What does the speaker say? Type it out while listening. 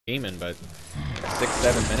demon, but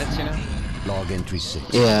 6-7 minutes, you know? Log entry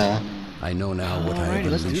 6. Yeah. I know now what I Alrighty,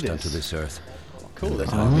 have let's do unleashed this. onto this earth. Cool.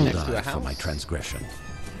 This I might be will next to a die for my house. transgression.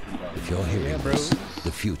 If you're hearing Yeah, this, bros.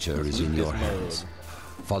 the future Let's is loot in your this hands.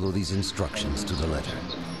 Follow these instructions to the letter.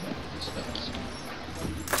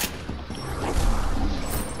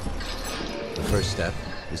 The first step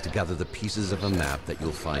is to gather the pieces of a map that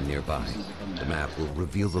you'll find nearby. The map will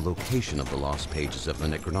reveal the location of the lost pages of the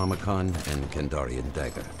Necronomicon and Kandarian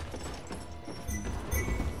dagger.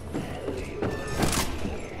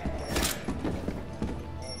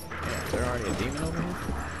 Is there already a demon over here?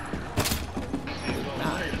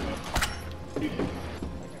 Nice.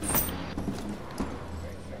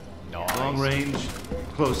 Long range,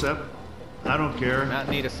 close up. I don't care. Not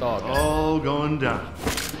need a saw gun. All going down.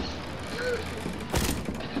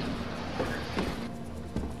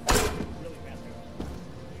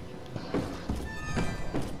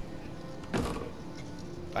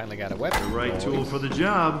 Finally got a weapon. The right boys. tool for the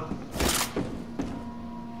job.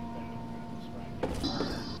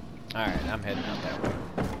 Alright, I'm heading out that way.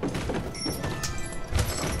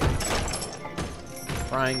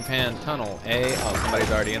 Frying pan tunnel. Oh, somebody's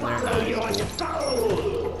already in there? Nice,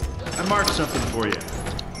 cool. I marked something for you.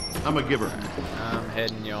 I'm a giver. I'm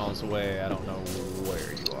heading y'all's way. I don't know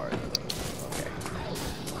where you are, though. Okay.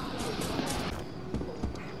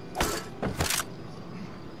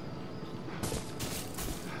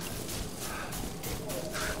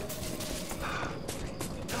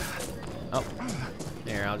 Oh.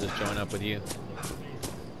 Here, I'll just join up with you.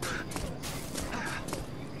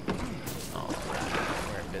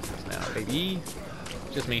 Oh, we're in business now, baby.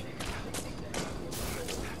 Just me.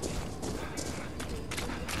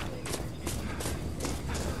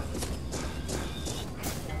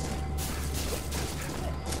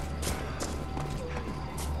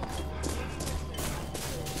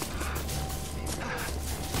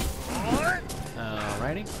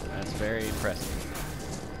 Alrighty, that's very impressive.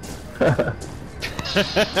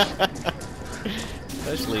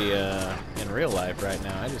 Especially in real life right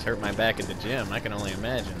now. I just hurt my back at the gym. I can only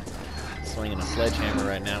imagine. Swinging a sledgehammer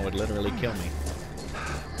right now would literally kill me.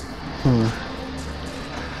 Alright,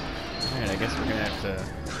 I guess we're gonna have to...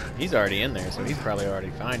 He's already in there, so he's probably already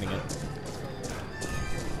finding it.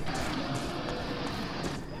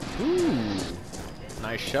 Ooh!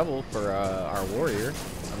 Nice shovel for our warrior.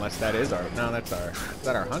 Unless that is our... No, that's our... Is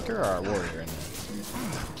that our hunter or our warrior?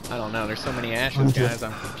 I don't know. There's so many ashes, guys.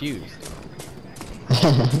 I'm confused.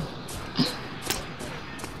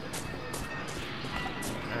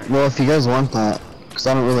 Well, if you guys want that, because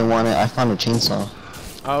I don't really want it, I found a chainsaw.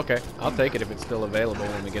 Oh, okay. I'll take it if it's still available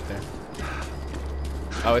when we get there.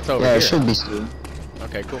 Oh, it's over Yeah, here. it should be soon.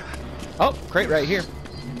 Okay, cool. Oh, crate right here.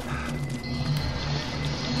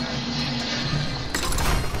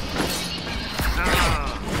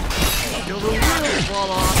 Till the wheels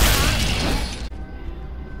fall off.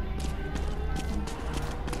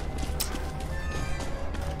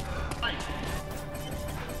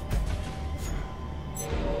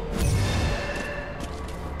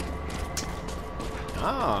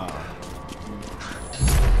 Ah.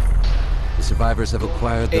 The survivors have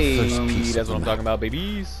acquired the first piece That's of what I'm the talking map. about,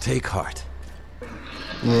 babies. Take heart.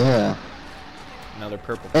 Yeah. Another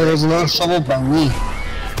purple Hey, crate. there's another shovel by me.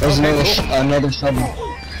 There's Okay, another, cool. another shovel.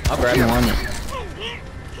 I'll grab If you it. want it.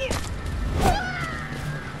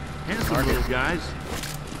 Handsome little guys.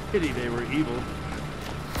 Pity they were evil.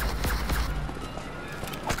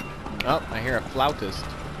 Oh, I hear a flautist.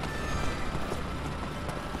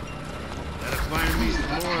 Gotta find me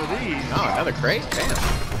some more of these. Oh, another crate? Damn.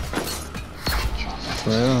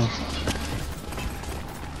 Well,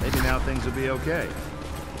 Maybe now things will be okay.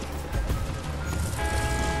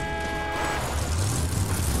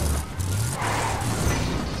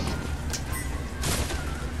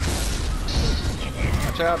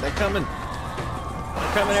 Watch out, they're coming.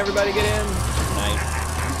 They're coming, everybody get in. Nice.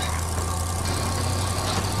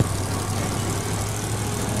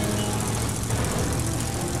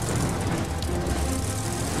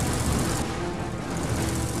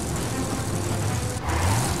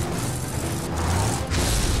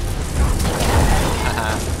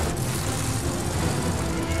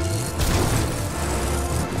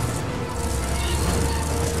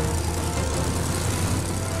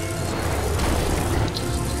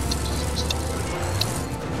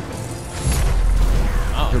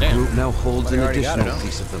 Oh, Your damn. group now holds Somebody an already got it, additional huh?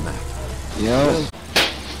 piece of the map. yep.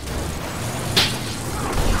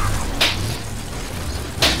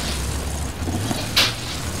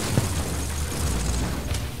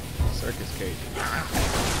 Circus cage.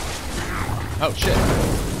 Oh, shit.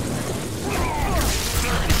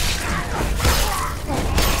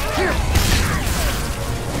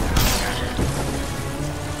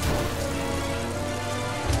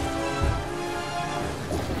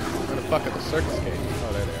 fuck are the circus cages?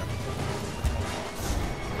 Oh, there they are.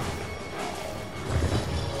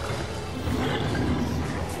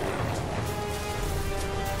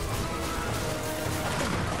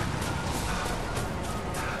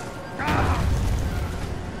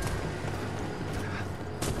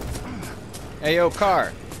 Hey yo,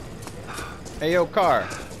 car. Hey yo, car.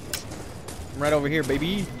 I'm right over here,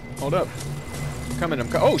 baby. Hold up. I'm coming.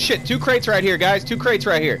 Oh shit! 2 crates right here, guys. 2 crates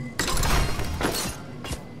right here.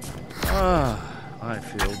 Ah, I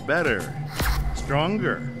feel better,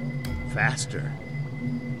 stronger, faster.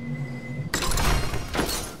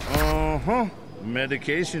 Uh-huh.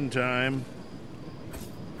 Medication time.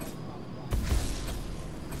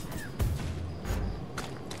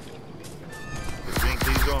 Could drink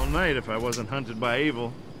these all night if I wasn't hunted by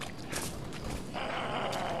evil.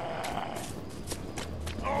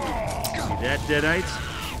 See that, Deadites?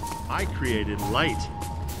 I created light.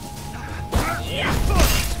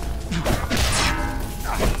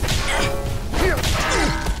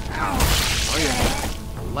 Oh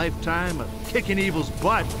yeah, a lifetime of kicking evil's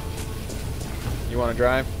butt. You want to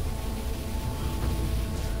drive?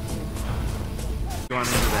 Gone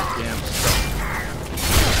into that damn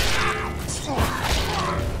stuff.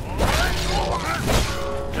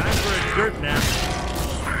 Time for a dirt nap.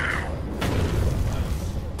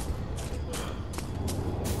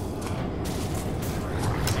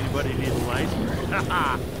 Anybody need a light?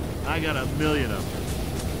 Haha! I got 1 million of them.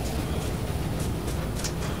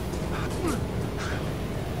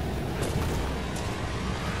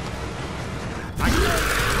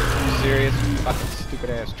 Serious? Fucking stupid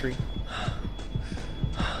ass tree.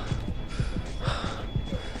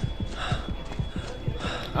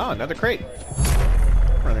 Oh, another crate.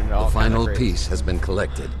 The final piece has been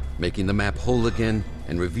collected, making the map whole again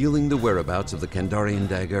and revealing the whereabouts of the Kandarian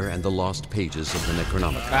dagger and the lost pages of the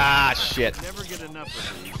Necronomicon. Ah, shit. Never get enough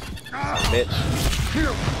of these. Bitch.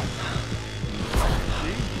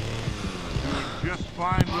 See? Just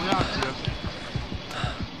fine without you.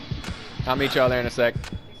 I'll meet y'all there in a sec.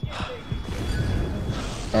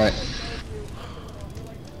 Alright.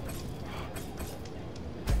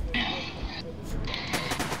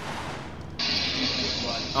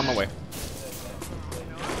 On my way.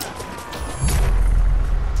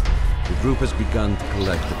 The group has begun to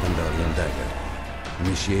collect the Kandarian dagger,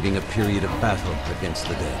 initiating a period of battle against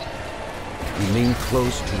the dead. Remain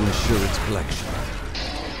close to ensure its collection.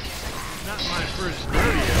 Not my first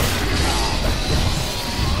rodeo.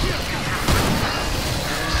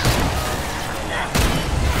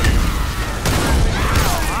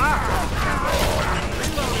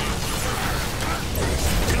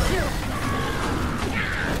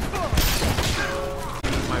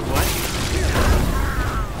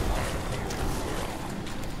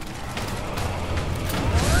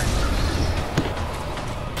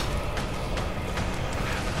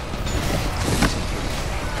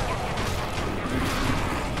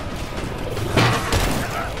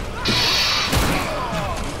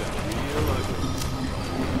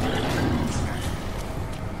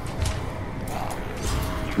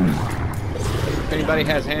 If anybody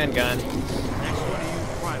has handgun.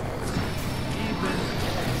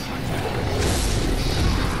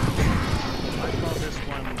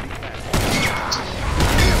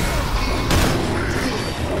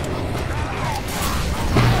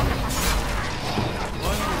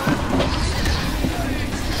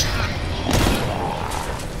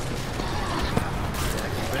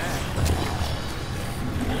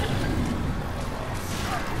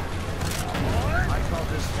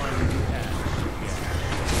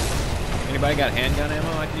 Anybody got handgun ammo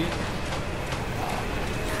I can use?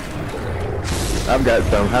 I've got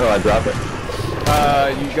some. How do I drop it?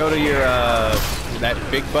 You go to your, that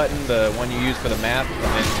big button, the one you use for the map,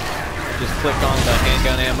 and then just click on the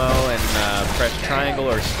handgun ammo and press triangle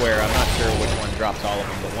or square. I'm not sure which one drops all of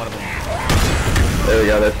them, but one of them. There we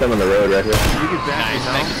go. There's some on the road right here. You get back Nice,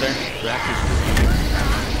 thank you, sir. Back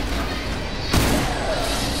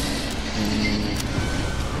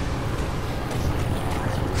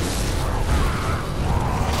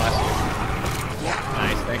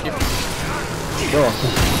Nice, thank you. Cool.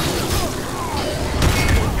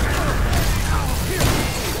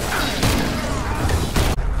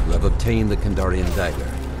 You have obtained the Kandarian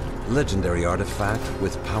dagger, a legendary artifact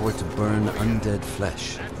with power to burn undead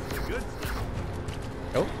flesh.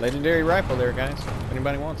 Oh, legendary rifle there, guys. If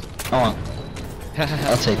anybody wants it. Oh,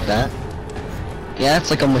 I'll take that. Yeah, it's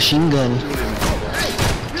like a machine gun.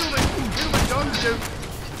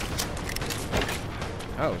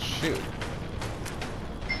 Oh, shoot.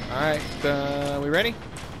 Alright, we ready?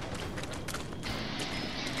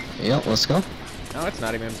 Yep, let's go. No, it's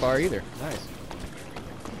not even far either. Nice.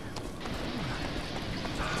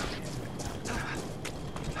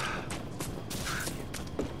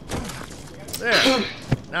 There.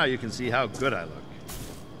 Now you can see how good I look.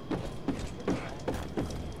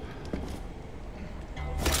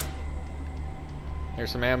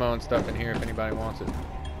 There's some ammo and stuff in here if anybody wants it.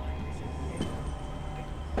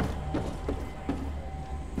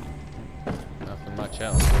 Nothing much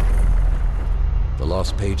else. The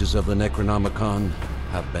lost pages of the Necronomicon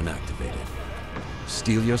have been activated.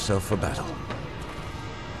 Steel yourself for battle.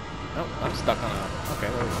 Oh, I'm stuck on a... Okay,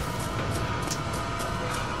 there we go.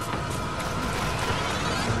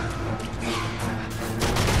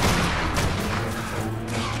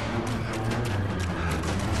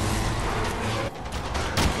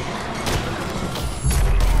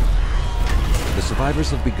 The survivors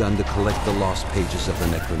have begun to collect the lost pages of the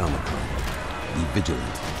Necronomicon. Be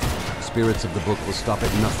vigilant. Spirits of the book will stop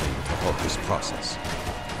at nothing to halt this process.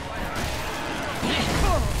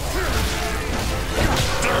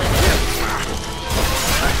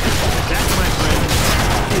 That, my friend,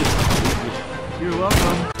 you're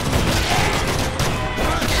welcome.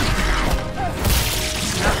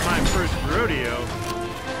 Not my first rodeo.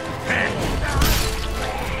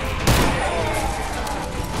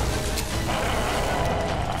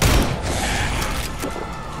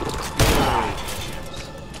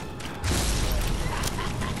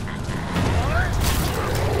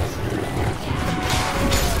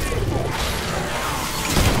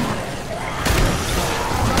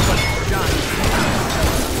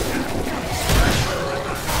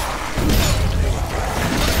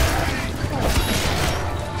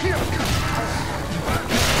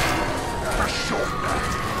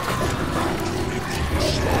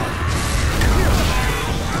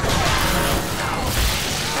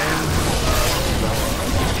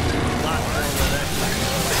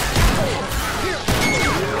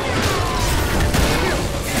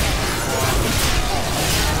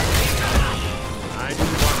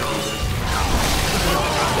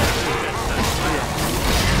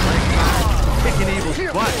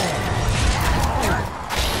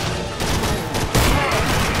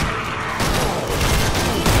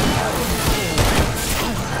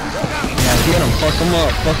 Fuck him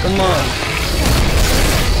up, fuck him up.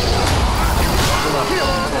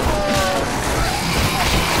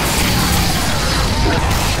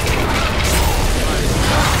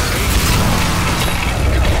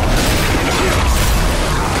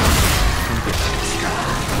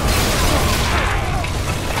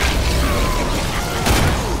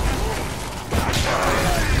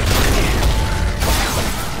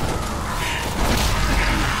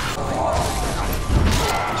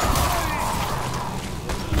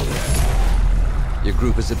 Your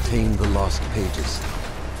group has obtained the lost pages.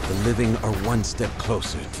 The living are one step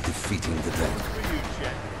closer to defeating the dead.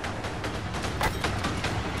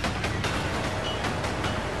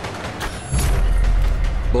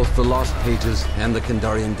 Both the lost pages and the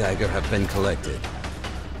Kandarian dagger have been collected.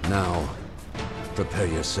 Now, prepare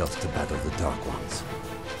yourself to battle the Dark Ones.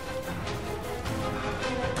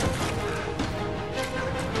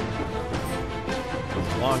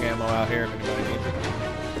 There's long ammo out here if anybody needs it.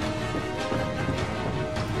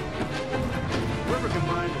 Whoever can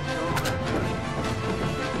find it,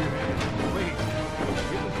 wait,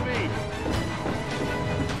 it was me.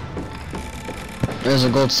 There's a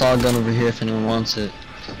gold saw gun over here if anyone wants it.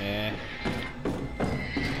 Yeah.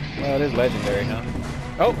 Well, it is legendary, huh?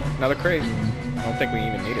 Oh, another crate. I don't think we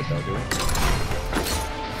even need it though, do we?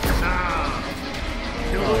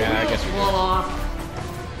 Oh yeah, I guess we do.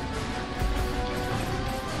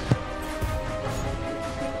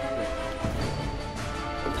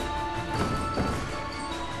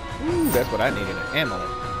 Ooh, that's what I needed, an ammo.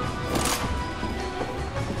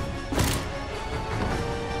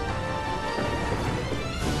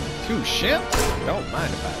 Two shimps? Don't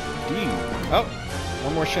mind if I do. Oh,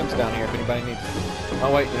 one more shimp's down here if anybody needs it.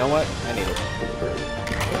 Oh wait, you know what? I need it.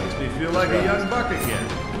 Makes me feel like a young buck again.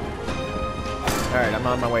 Alright, I'm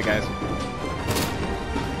on my way, guys.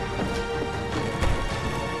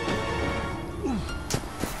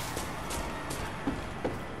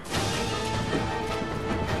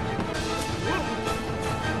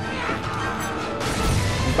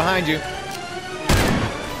 He's behind you.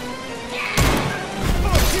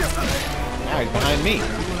 Now he's behind me.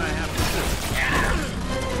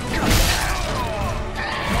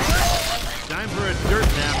 Time for a dirt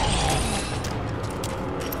nap.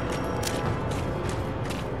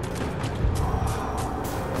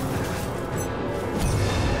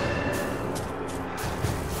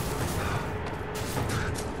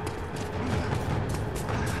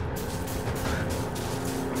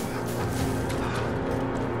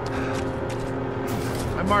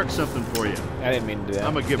 I marked something for you. I didn't mean to do that.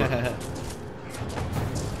 I'm a giver.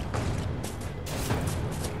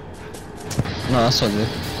 No, that's all good.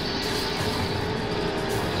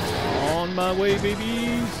 On my way,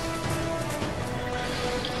 babies.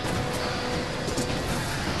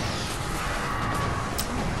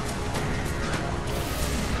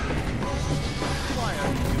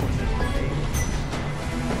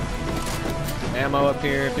 Ammo up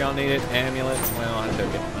here if y'all need it. Amulet. Well, I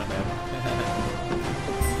took it. My bad.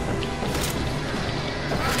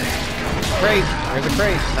 Crate. There's a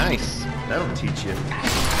crate. Nice. That'll teach you.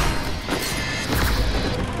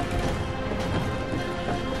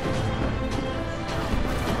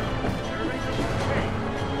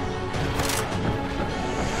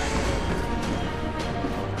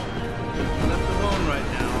 Left alone right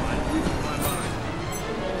now. I'm losing my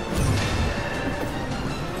mind.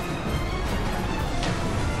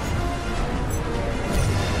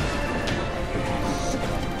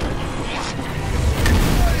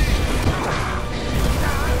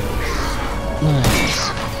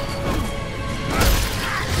 Nice.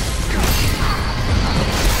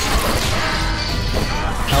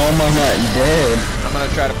 How am I not dead? I'm gonna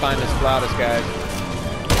try to find this Flautus, guys.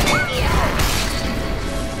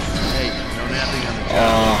 Hey, no napping on the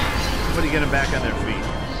job. Somebody get them back on their feet.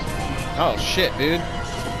 Oh shit, dude.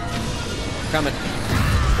 Coming.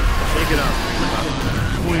 Take it up.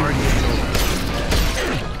 Party is over.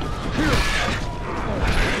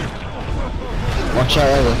 Watch out,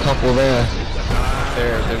 there's a couple there.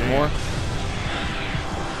 There's more.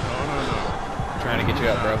 Trying to get you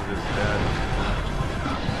up, bro.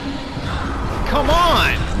 Come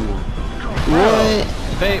on! What?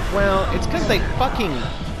 Well, it's because they fucking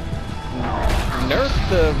nerfed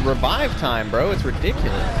the revive time, bro. It's ridiculous.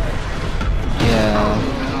 Yeah.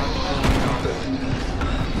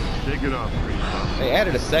 Take it off, Tryin. They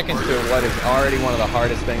added a second to what is already one of the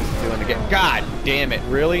hardest things to do in the game. God damn it,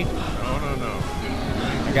 really? No.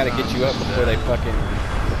 I gotta get you up before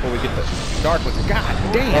we get the dark ones.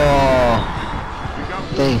 God damn! Oh.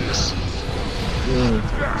 Thanks. Dude.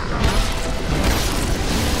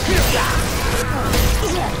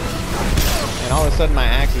 And all of a sudden my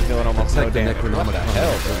axe is doing almost no Like the damage. What the Necronomicon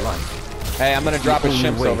hell? of the light. Hey, I'm gonna drop a The only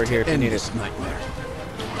shimps way over to here if you end need it. this nightmare.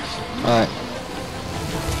 Alright.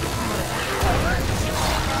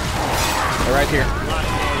 They're right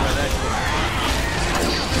here.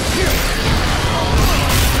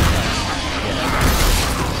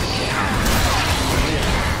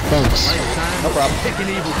 Thanks. No problem. Taking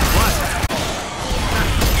evil blood.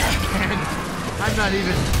 And I'm not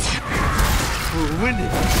even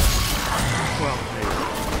winded. Well,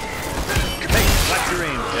 hey, watch your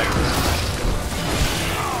aim, Jack.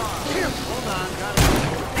 Hold on, got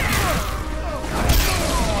it.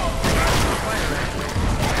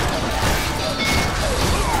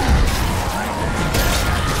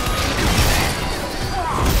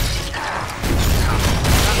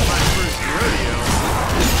 Not my first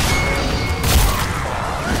rodeo.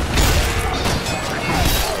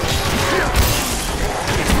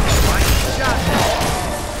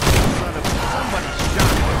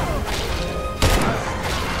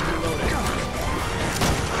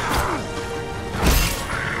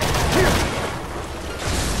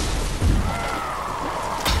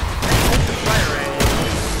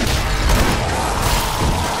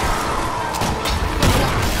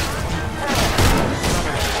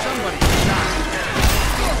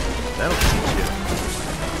 That'll teach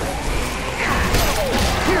you.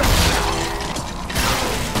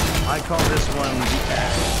 I call this one the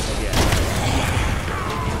ass again.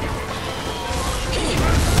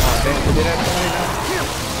 Oh, damn, we did have somebody now?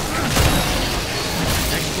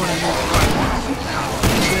 Next one you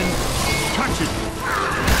then touch it.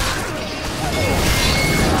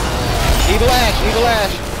 Evil Ash, Evil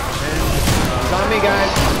Ash. It's on me,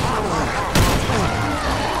 guys.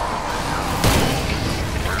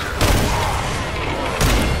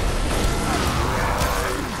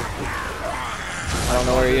 I don't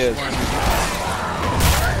know where he is.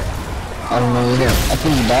 I don't know either. I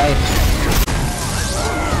think he died.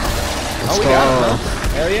 Let's We go. got him, bro.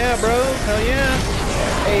 Hell yeah, bro. Hell yeah.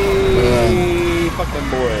 Hey, fuck them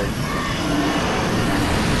boys.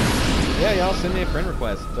 Yeah, y'all send me a friend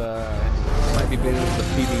request. Might be doing the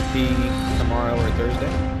PvP tomorrow or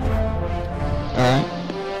Thursday. Alright.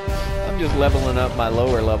 I'm just leveling up my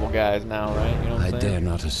lower level guys now, right? You know what I'm I saying? dare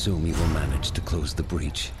not assume you will manage to close the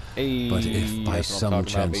breach. Hey, But if by that's what I'm some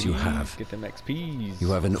talking about, chance you baby. have, Get them XPs.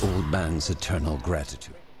 you have an old man's eternal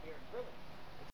gratitude.